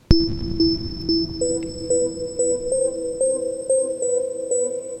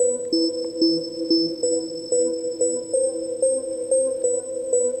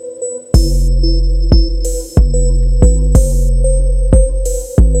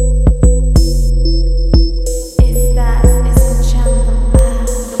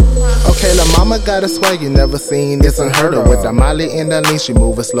got a swag you never seen, it's unheard of. With the molly in the lean, she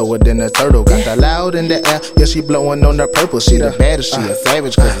moving slower than a turtle. Got the loud in the air, yeah, she blowing on the purple. She the baddest, she a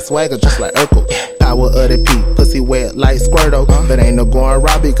savage, cause the swagger just like Urkel. Power of the P, pussy wet like Squirtle. But ain't no going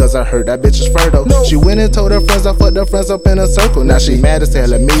Robbie, cause I heard that bitch is fertile. She went and told her friends I fucked her friends up in a circle. Now she mad as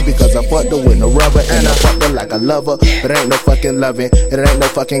hell at me because I fucked her with no rubber. And I fucked her like a lover, but ain't no fucking loving. It ain't no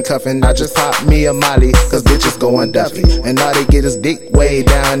fucking cuffing. I just pop me a molly, cause bitches going Duffy. And all they get is dick way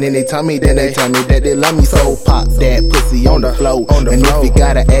down in they tummy. Then they tell me that they love me, so pop that pussy on the floor. And if you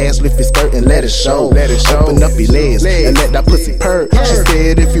got an ass, lift your skirt and let it show. Open up your legs and let that pussy purr. She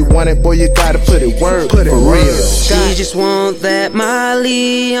said if you want it, boy, you gotta put it word. For real. She just want that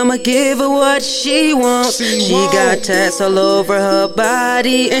Molly, I'ma give her what she wants. She got tats all over her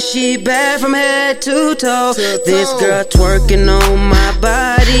body, and she bad from head to toe. This girl twerking on my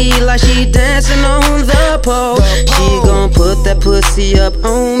body like she dancing on the pole. She gon' put that pussy up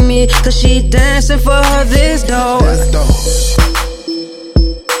on me, cause she dancing for this dough.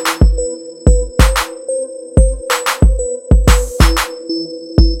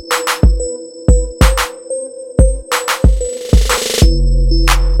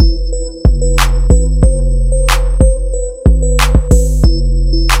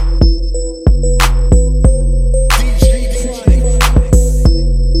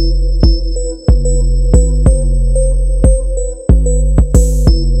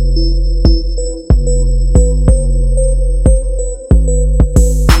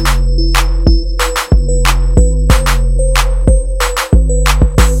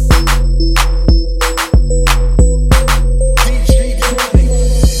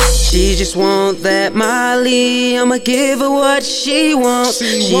 She just want that Molly, I'ma give her what she wants.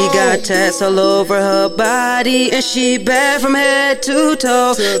 She got tats all over her body, and she bad from head to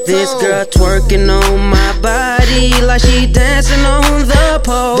toe. This girl twerking on my body like she dancing on the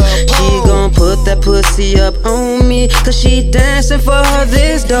pole. She gon' put that pussy up on me, cause she dancing for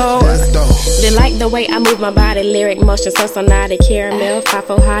this dough. They like the way I move my body, lyric motion, so naughty. Caramel,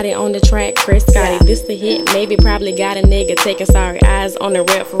 5-4 hottie on the track, Chris Scotty. This the hit, maybe probably got a nigga taking sorry eyes on the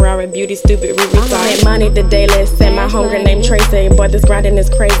red Ferrari, beauty stupid, retarded. Money the day, let's say my hunger named Tracy. Boy, this grinding is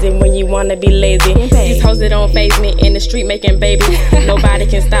crazy when you wanna be lazy. These hoes that don't faze me in the street making babies. Nobody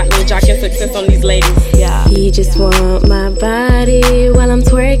can stop me, jocking success on these ladies. He just want my body while I'm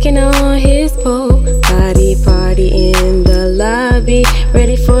twerking on his pole. Party in the lobby,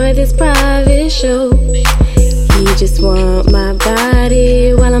 ready for this private show. He just want my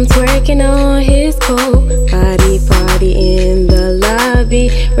body while I'm twerking on his pole. Party in the lobby,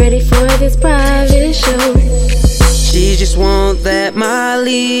 ready for this private show. She just want that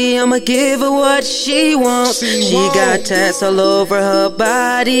Molly, I'ma give her what she wants. She got tats all over her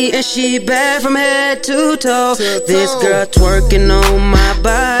body, and she bad from head to toe. This girl twerking on my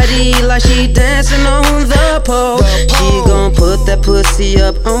body like she dancing on the pole. She gon' put that pussy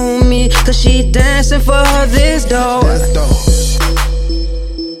up on me, cause she dancing for this dough.